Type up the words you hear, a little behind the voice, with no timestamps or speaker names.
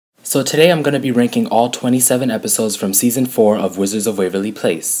So today I'm going to be ranking all 27 episodes from Season 4 of Wizards of Waverly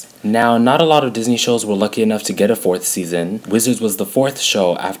Place. Now, not a lot of Disney shows were lucky enough to get a 4th season. Wizards was the 4th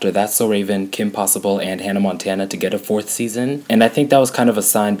show after That's So Raven, Kim Possible, and Hannah Montana to get a 4th season. And I think that was kind of a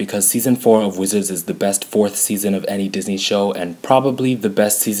sign because Season 4 of Wizards is the best 4th season of any Disney show and probably the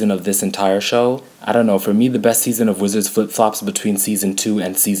best season of this entire show. I don't know, for me the best season of Wizards flip-flops between Season 2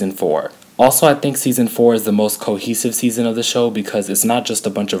 and Season 4. Also, I think Season 4 is the most cohesive season of the show because it's not just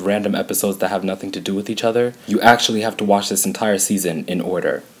a bunch of random episodes that have nothing to do with each other. You actually have to watch this entire season in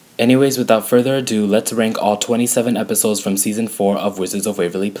order. Anyways, without further ado, let's rank all 27 episodes from Season 4 of Wizards of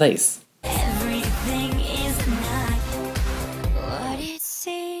Waverly Place. Everything is not what it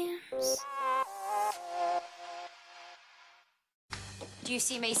seems. Do you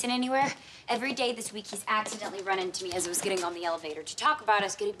see Mason anywhere? Every day this week he's accidentally run into me as I was getting on the elevator to talk about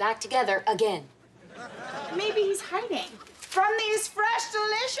us getting back together again. Maybe he's hiding from these fresh,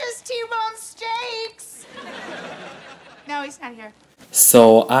 delicious T-bone steaks. No, he's not here.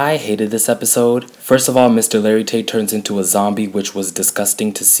 So, I hated this episode. First of all, Mr. Larry Tate turns into a zombie, which was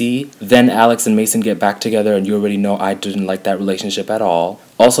disgusting to see. Then Alex and Mason get back together, and you already know I didn't like that relationship at all.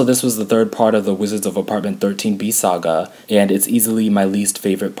 Also, this was the third part of the Wizards of Apartment 13B saga, and it's easily my least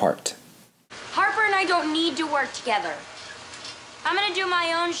favorite part. Harper and I don't need to work together. I'm gonna do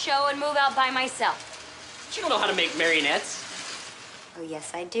my own show and move out by myself. You don't know how to make marionettes. Oh,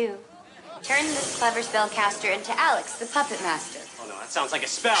 yes, I do. Turn this clever spellcaster into Alex, the puppet master. Oh no, that sounds like a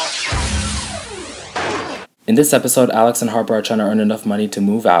spell. In this episode, Alex and Harper are trying to earn enough money to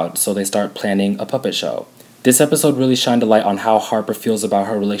move out, so they start planning a puppet show. This episode really shined a light on how Harper feels about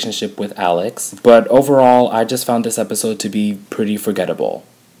her relationship with Alex, but overall, I just found this episode to be pretty forgettable.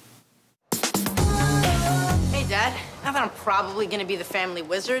 Hey, Dad. Now that I'm probably gonna be the family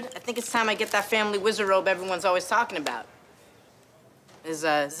wizard, I think it's time I get that family wizard robe everyone's always talking about. Is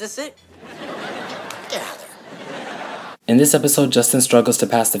this it? Get out there. In this episode, Justin struggles to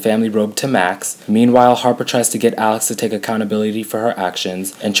pass the family robe to Max. Meanwhile, Harper tries to get Alex to take accountability for her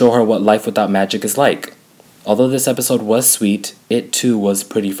actions and show her what life without magic is like. Although this episode was sweet, it too was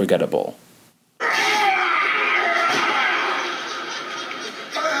pretty forgettable.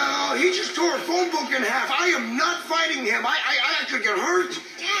 He just tore a phone book in half. I am not fighting him. I could get hurt.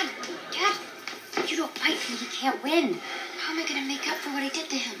 Dad, you don't fight him, he can't win. How am I gonna make up for what I did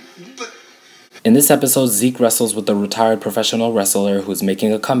to him? But In this episode, Zeke wrestles with a retired professional wrestler who's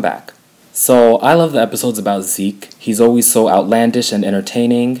making a comeback. So, I love the episodes about Zeke. He's always so outlandish and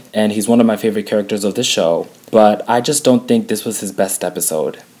entertaining, and he's one of my favorite characters of the show, but I just don't think this was his best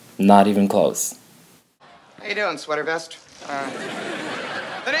episode. Not even close. How you doing, Sweater Vest?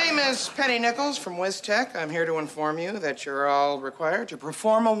 The name is Penny Nichols from WizTech. I'm here to inform you that you're all required to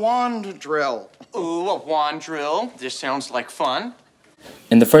perform a wand drill. Ooh, a wand drill. This sounds like fun.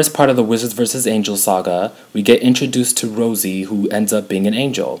 In the first part of the Wizards vs. Angels saga, we get introduced to Rosie, who ends up being an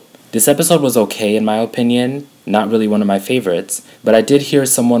angel. This episode was okay in my opinion, not really one of my favorites, but I did hear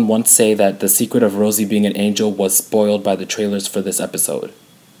someone once say that the secret of Rosie being an angel was spoiled by the trailers for this episode.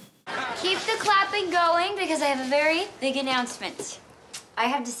 Keep the clapping going because I have a very big announcement. I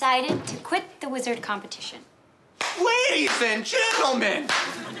have decided to quit the wizard competition. ladies and gentlemen,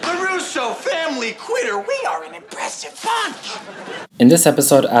 the Russo family quitter. We are an impressive bunch. In this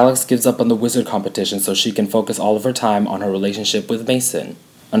episode, Alex gives up on the wizard competition so she can focus all of her time on her relationship with Mason.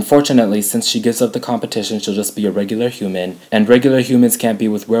 Unfortunately, since she gives up the competition, she'll just be a regular human, and regular humans can't be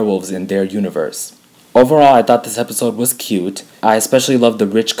with werewolves in their universe. Overall, I thought this episode was cute. I especially loved the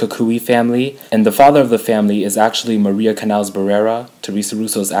rich Kukui family, and the father of the family is actually Maria Canals Barrera, Teresa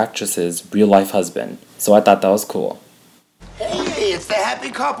Russo's actress's real-life husband. So I thought that was cool. Hey, it's the happy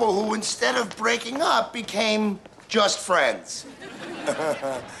couple who, instead of breaking up, became just friends.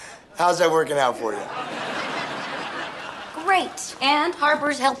 How's that working out for you? Great. And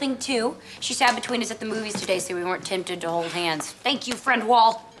Harper's helping too. She sat between us at the movies today so we weren't tempted to hold hands. Thank you, friend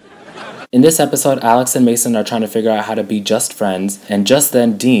Wall. In this episode, Alex and Mason are trying to figure out how to be just friends, and just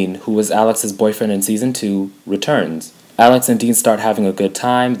then Dean, who was Alex's boyfriend in season 2, returns. Alex and Dean start having a good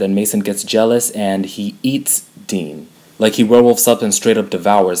time, then Mason gets jealous and he eats Dean. Like he werewolves up and straight up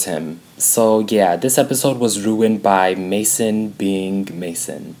devours him. So yeah, this episode was ruined by Mason being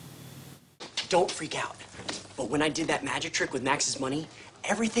Mason. Don't freak out. But when I did that magic trick with Max's money,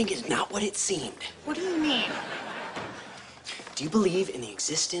 everything is not what it seemed. What do you mean? Do you believe in the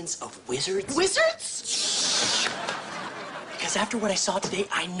existence of wizards? Wizards? Because after what I saw today,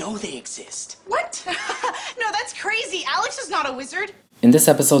 I know they exist. What? No, that's crazy. Alex is not a wizard. In this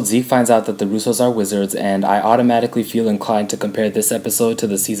episode, Zeke finds out that the Russos are wizards, and I automatically feel inclined to compare this episode to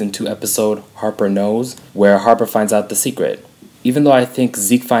the season 2 episode, Harper Knows, where Harper finds out the secret. Even though I think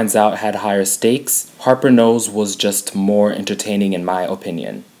Zeke Finds Out had higher stakes, Harper Knows was just more entertaining in my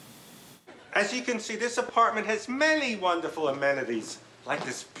opinion. As you can see, this apartment has many wonderful amenities, like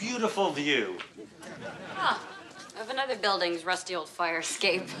this beautiful view. Huh. Of another building's rusty old fire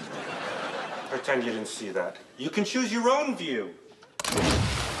escape. Pretend you didn't see that. You can choose your own view.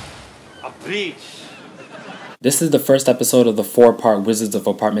 A beach. This is the first episode of the 4-part Wizards of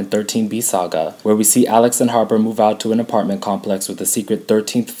Apartment 13B saga, where we see Alex and Harper move out to an apartment complex with a secret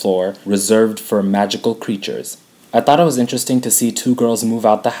 13th floor reserved for magical creatures. I thought it was interesting to see two girls move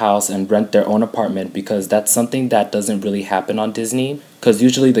out the house and rent their own apartment because that's something that doesn't really happen on Disney, because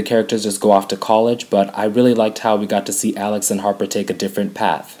usually the characters just go off to college, but I really liked how we got to see Alex and Harper take a different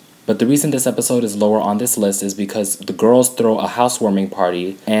path. But the reason this episode is lower on this list is because the girls throw a housewarming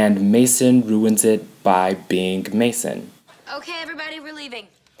party and Mason ruins it by being Mason. Okay, everybody, we're leaving.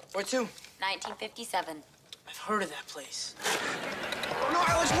 Where to? 1957. I've heard of that place. No,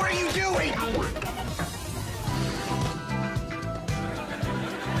 Alex, what are you doing?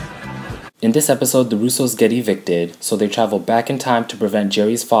 In this episode, the Russos get evicted, so they travel back in time to prevent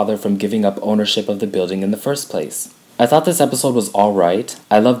Jerry's father from giving up ownership of the building in the first place. I thought this episode was alright.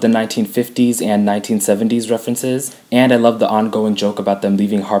 I loved the 1950s and 1970s references, and I loved the ongoing joke about them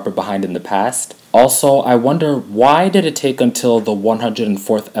leaving Harper behind in the past. Also, I wonder why did it take until the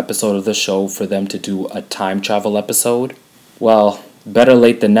 104th episode of the show for them to do a time travel episode? Well, better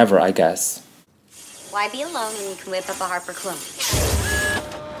late than never, I guess. Why be alone when you can whip up a Harper clone?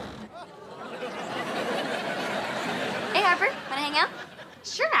 Hey, Harper, wanna hang out?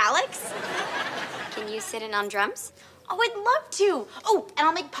 Sure, Alex. Can you sit in on drums? Oh, I'd love to. Oh, and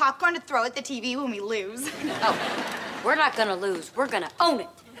I'll make popcorn to throw at the TV when we lose. Oh, we're not gonna lose. We're gonna own it.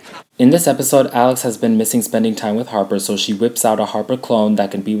 In this episode, Alex has been missing spending time with Harper, so she whips out a Harper clone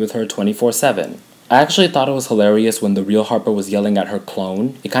that can be with her 24/7. I actually thought it was hilarious when the real Harper was yelling at her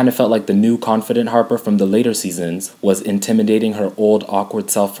clone. It kind of felt like the new confident Harper from the later seasons was intimidating her old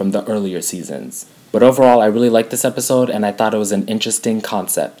awkward self from the earlier seasons. But overall, I really liked this episode and I thought it was an interesting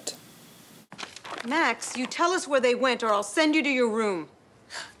concept. Max, you tell us where they went or I'll send you to your room.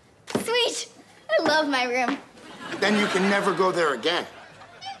 Sweet! I love my room. Then you can never go there again.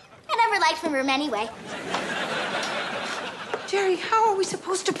 I never liked my room anyway. Jerry, how are we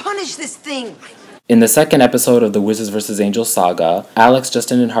supposed to punish this thing? In the second episode of the Wizards vs. Angels saga, Alex,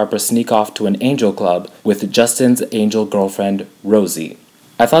 Justin, and Harper sneak off to an angel club with Justin's angel girlfriend, Rosie.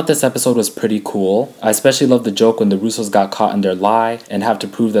 I thought this episode was pretty cool. I especially loved the joke when the Russos got caught in their lie and have to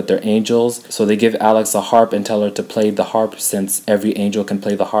prove that they're angels, so they give Alex a harp and tell her to play the harp since every angel can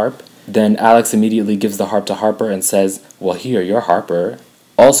play the harp. Then Alex immediately gives the harp to Harper and says, "Well, here, you're Harper."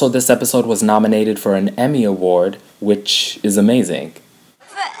 Also, this episode was nominated for an Emmy Award, which is amazing.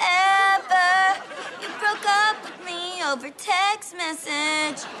 Forever, you broke up with me over text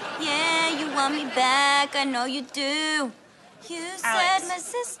message. Yeah, you want me back, I know you do. You Alex. said my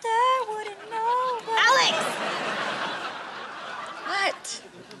sister wouldn't know. Alex! What?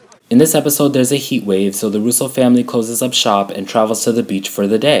 In this episode, there's a heat wave, so the Russo family closes up shop and travels to the beach for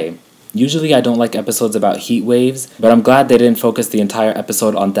the day. Usually I don't like episodes about heat waves, but I'm glad they didn't focus the entire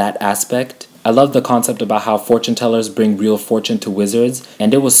episode on that aspect. I love the concept about how fortune tellers bring real fortune to wizards,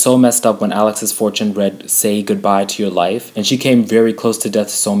 and it was so messed up when Alex's fortune read, "Say goodbye to your life," and she came very close to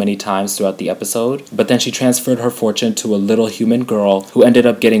death so many times throughout the episode, but then she transferred her fortune to a little human girl who ended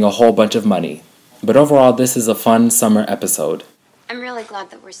up getting a whole bunch of money. But overall, this is a fun summer episode. I'm really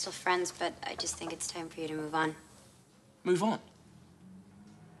glad that we're still friends, but I just think it's time for you to move on. Move on?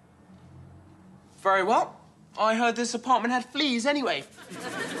 Very well. I heard this apartment had fleas anyway.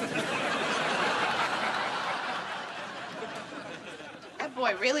 That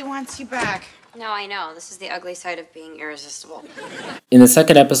boy really wants you back. No, I know. This is the ugly side of being irresistible. In the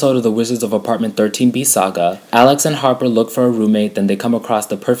second episode of the Wizards of Apartment 13B saga, Alex and Harper look for a roommate, then they come across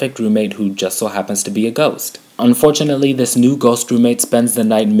the perfect roommate who just so happens to be a ghost. Unfortunately, this new ghost roommate spends the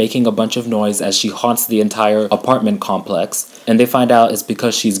night making a bunch of noise as she haunts the entire apartment complex, and they find out it's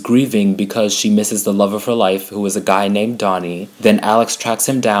because she's grieving because she misses the love of her life, who is a guy named Donnie. Then Alex tracks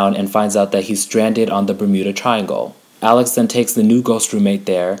him down and finds out that he's stranded on the Bermuda Triangle. Alex then takes the new ghost roommate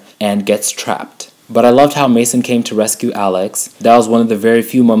there and gets trapped. But I loved how Mason came to rescue Alex. That was one of the very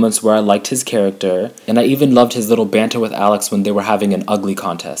few moments where I liked his character, and I even loved his little banter with Alex when they were having an ugly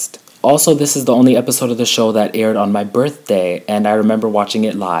contest. Also, this is the only episode of the show that aired on my birthday, and I remember watching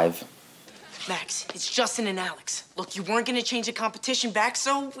it live. Max, it's Justin and Alex. Look, you weren't gonna change the competition back,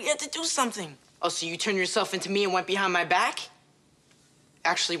 so we had to do something. Oh, so you turned yourself into me and went behind my back?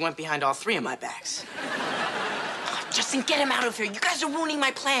 Actually went behind all three of my backs. Justin, get him out of here. You guys are ruining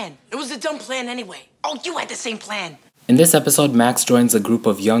my plan. It was a dumb plan anyway. Oh, you had the same plan. In this episode, Max joins a group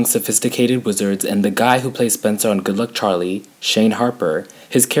of young, sophisticated wizards, and the guy who plays Spencer on Good Luck Charlie, Shane Harper,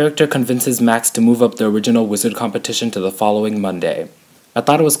 his character convinces Max to move up the original wizard competition to the following Monday. I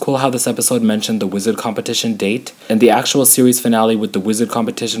thought it was cool how this episode mentioned the wizard competition date, and the actual series finale with the wizard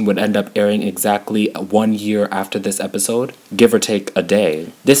competition would end up airing exactly 1 year after this episode, give or take a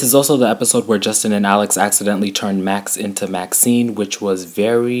day. This is also the episode where Justin and Alex accidentally turned Max into Maxine, which was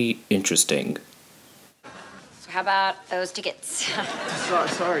very interesting. So how about those tickets?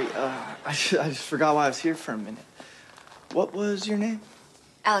 Sorry, I just forgot why I was here for a minute. What was your name?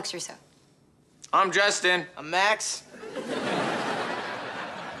 Alex Russo. I'm Justin. I'm Max.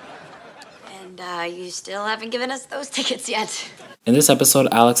 And you still haven't given us those tickets yet. In this episode,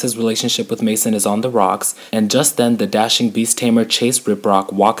 Alex's relationship with Mason is on the rocks, and just then the dashing beast tamer Chase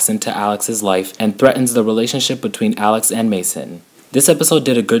Riprock walks into Alex's life and threatens the relationship between Alex and Mason. This episode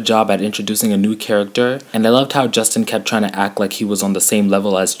did a good job at introducing a new character, and I loved how Justin kept trying to act like he was on the same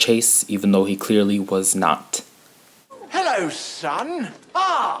level as Chase, even though he clearly was not. Hello, son.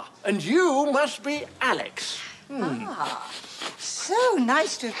 And you must be Alex. So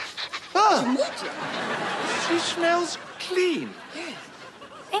nice to meet you. She smells clean.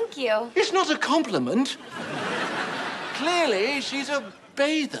 Thank you. It's not a compliment. Clearly, she's a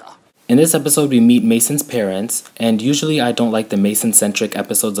bather. In this episode, we meet Mason's parents, and usually I don't like the Mason-centric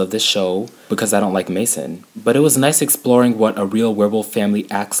episodes of this show because I don't like Mason, but it was nice exploring what a real werewolf family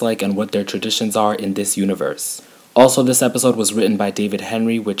acts like and what their traditions are in this universe. Also, this episode was written by David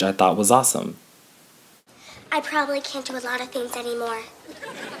Henry, which I thought was awesome. I probably can't do a lot of things anymore.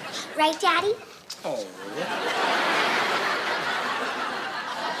 Right, Daddy? Oh.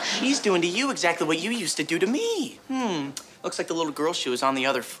 She's doing to you exactly what you used to do to me. Looks like the little girl shoe is on the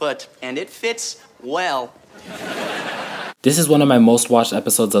other foot, and it fits well. This is one of my most watched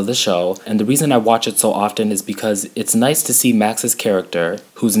episodes of the show, and the reason I watch it so often is because it's nice to see Max's character,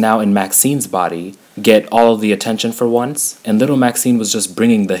 who's now in Maxine's body, get all of the attention for once, and little Maxine was just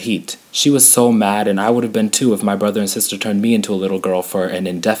bringing the heat. She was so mad, and I would have been too if my brother and sister turned me into a little girl for an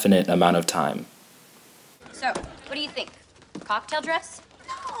indefinite amount of time. So, what do you think? Cocktail dress?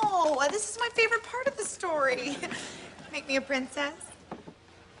 No, this is my favorite part of the story. Make me a princess.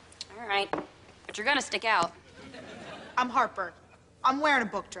 All right, but you're gonna stick out. I'm Harper. I'm wearing a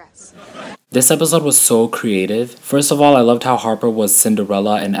book dress. This episode was so creative. First of all, I loved how Harper was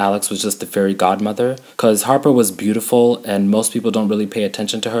Cinderella and Alex was just the fairy godmother, because Harper was beautiful and most people don't really pay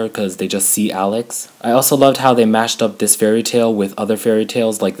attention to her because they just see Alex. I also loved how they mashed up this fairy tale with other fairy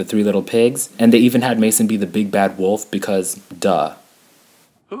tales like the Three Little Pigs, and they even had Mason be the big bad wolf because duh.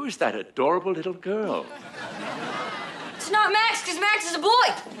 Who is that adorable little girl? It's not Max, because Max is a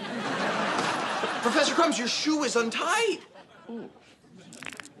boy. Professor Crumbs, your shoe is untied. Where'd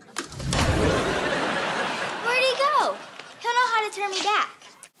he go? He'll know how to turn me back.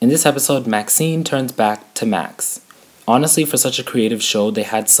 In this episode, Maxine turns back to Max. Honestly, for such a creative show, they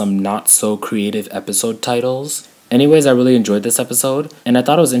had some not so creative episode titles. Anyways, I really enjoyed this episode, and I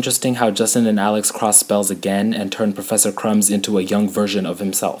thought it was interesting how Justin and Alex crossed spells again and turned Professor Crumbs into a young version of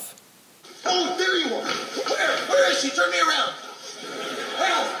himself. Oh, there you are. Where is she? Turn me around.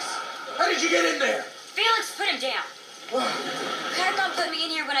 Alex, how did you get in there? Felix put him down. Paracon put me in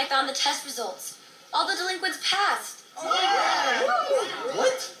here when I found the test results. All the delinquents passed.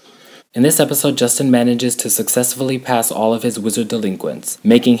 What? In this episode, Justin manages to successfully pass all of his wizard delinquents,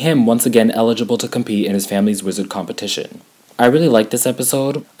 making him once again eligible to compete in his family's wizard competition. I really liked this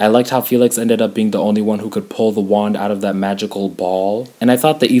episode. I liked how Felix ended up being the only one who could pull the wand out of that magical ball, and I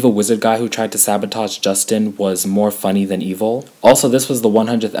thought the evil wizard guy who tried to sabotage Justin was more funny than evil. Also, this was the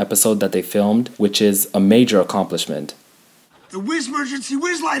 100th episode that they filmed, which is a major accomplishment. The Wizmergency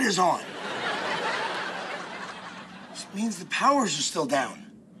whiz light is on. This means the powers are still down.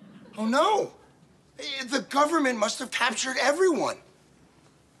 Oh no! The government must have captured everyone.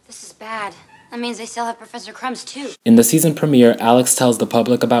 This is bad. That means they still have Professor Crumbs, too. In the season premiere, Alex tells the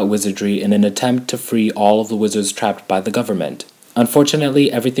public about wizardry in an attempt to free all of the wizards trapped by the government.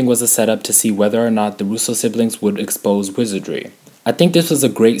 Unfortunately, everything was a setup to see whether or not the Russo siblings would expose wizardry. I think this was a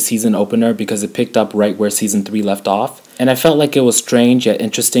great season opener because it picked up right where season 3 left off, and I felt like it was strange yet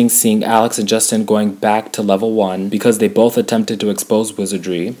interesting seeing Alex and Justin going back to level 1 because they both attempted to expose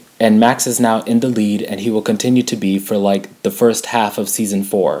wizardry, and Max is now in the lead and he will continue to be for like the first half of season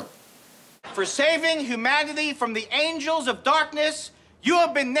 4. For saving humanity from the angels of darkness, you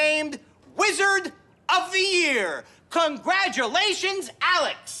have been named Wizard of the Year. Congratulations,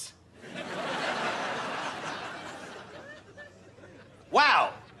 Alex.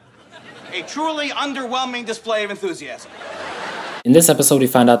 Wow. A truly underwhelming display of enthusiasm. In this episode, we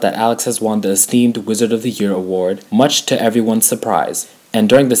find out that Alex has won the esteemed Wizard of the Year award, much to everyone's surprise. And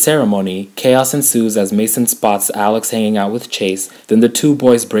during the ceremony, chaos ensues as Mason spots Alex hanging out with Chase, then the two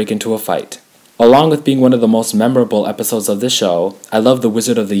boys break into a fight. Along with being one of the most memorable episodes of the show, I love the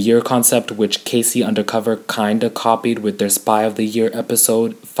Wizard of the Year concept, which Casey Undercover kinda copied with their Spy of the Year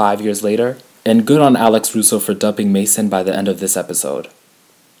episode 5 years later. And good on Alex Russo for dumping Mason by the end of this episode.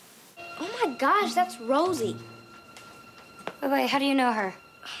 Oh my gosh, that's Rosie. Wait, how do you know her?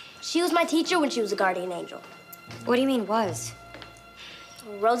 She was my teacher when she was a guardian angel. What do you mean, was?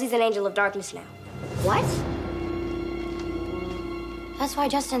 Rosie's an angel of darkness now. What? That's why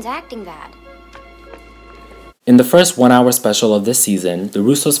Justin's acting bad. In the first 1-hour special of this season, the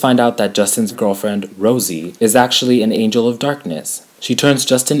Russos find out that Justin's girlfriend, Rosie, is actually an angel of darkness. She turns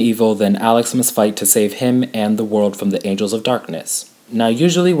Justin evil, then Alex must fight to save him and the world from the angels of darkness. Now,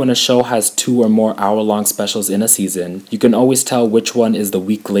 usually when a show has 2 or more hour-long specials in a season, you can always tell which one is the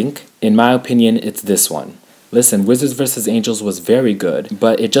weak link. In my opinion, it's this one. Listen, Wizards vs. Angels was very good,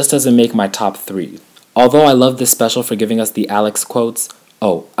 but it just doesn't make my top 3. Although I love this special for giving us the Alex quotes,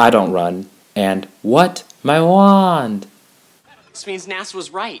 "Oh, I don't run," and "What? My wand!" This means NASA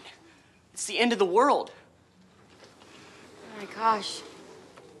was right. It's the end of the world. Oh my gosh.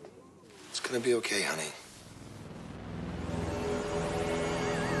 It's gonna be okay, honey.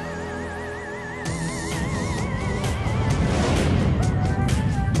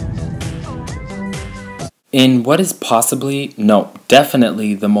 In what is possibly, no,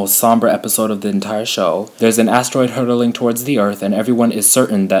 definitely the most somber episode of the entire show, there's an asteroid hurtling towards the Earth and everyone is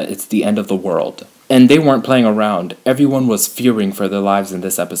certain that it's the end of the world. And they weren't playing around, everyone was fearing for their lives in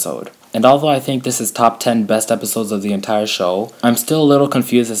this episode. And although I think this is top 10 best episodes of the entire show, I'm still a little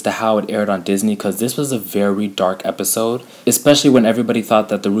confused as to how it aired on Disney because this was a very dark episode, especially when everybody thought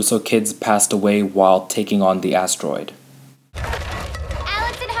that the Russo kids passed away while taking on the asteroid.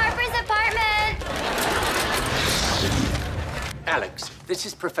 Alex, this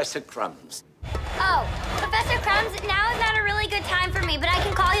is Professor Crumbs. Oh, Professor Crumbs, now is not a really good time for me, but I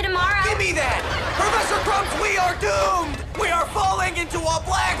can call you tomorrow. Give me that! Professor Crumbs, we are doomed! We are falling into a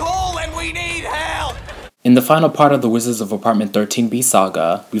black hole and we need help! In the final part of the Wizards of Apartment 13B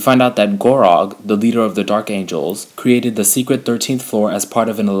saga, we find out that Gorog, the leader of the Dark Angels, created the secret 13th floor as part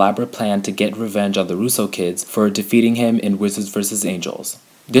of an elaborate plan to get revenge on the Russo kids for defeating him in Wizards vs. Angels.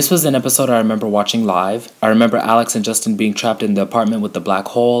 This was an episode I remember watching live. I remember Alex and Justin being trapped in the apartment with the black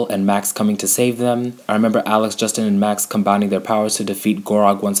hole and Max coming to save them. I remember Alex, Justin, and Max combining their powers to defeat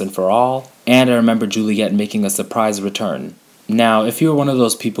Gorog once and for all. And I remember Juliet making a surprise return. Now, if you were one of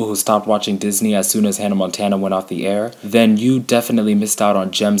those people who stopped watching Disney as soon as Hannah Montana went off the air, then you definitely missed out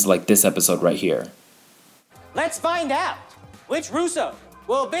on gems like this episode right here. Let's find out which Russo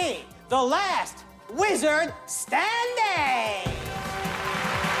will be the last wizard standing.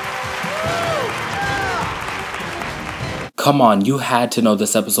 Come on, you had to know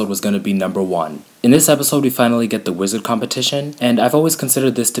this episode was going to be number 1. In this episode, we finally get the Wizard competition, and I've always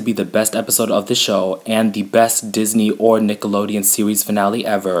considered this to be the best episode of the show and the best Disney or Nickelodeon series finale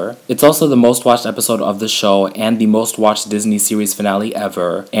ever. It's also the most watched episode of the show and the most watched Disney series finale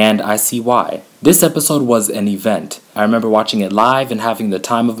ever, and I see why. This episode was an event. I remember watching it live and having the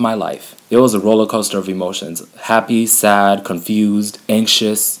time of my life. It was a roller coaster of emotions. Happy, sad, confused,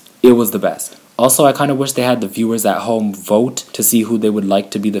 anxious. It was the best. Also, I kind of wish they had the viewers at home vote to see who they would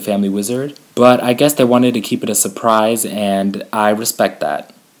like to be the family wizard, but I guess they wanted to keep it a surprise and I respect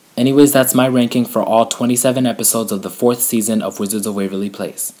that. Anyways, that's my ranking for all 27 episodes of the 4th season of Wizards of Waverly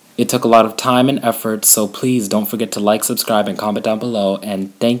Place. It took a lot of time and effort, so please don't forget to like, subscribe, and comment down below,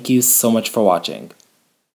 and thank you so much for watching.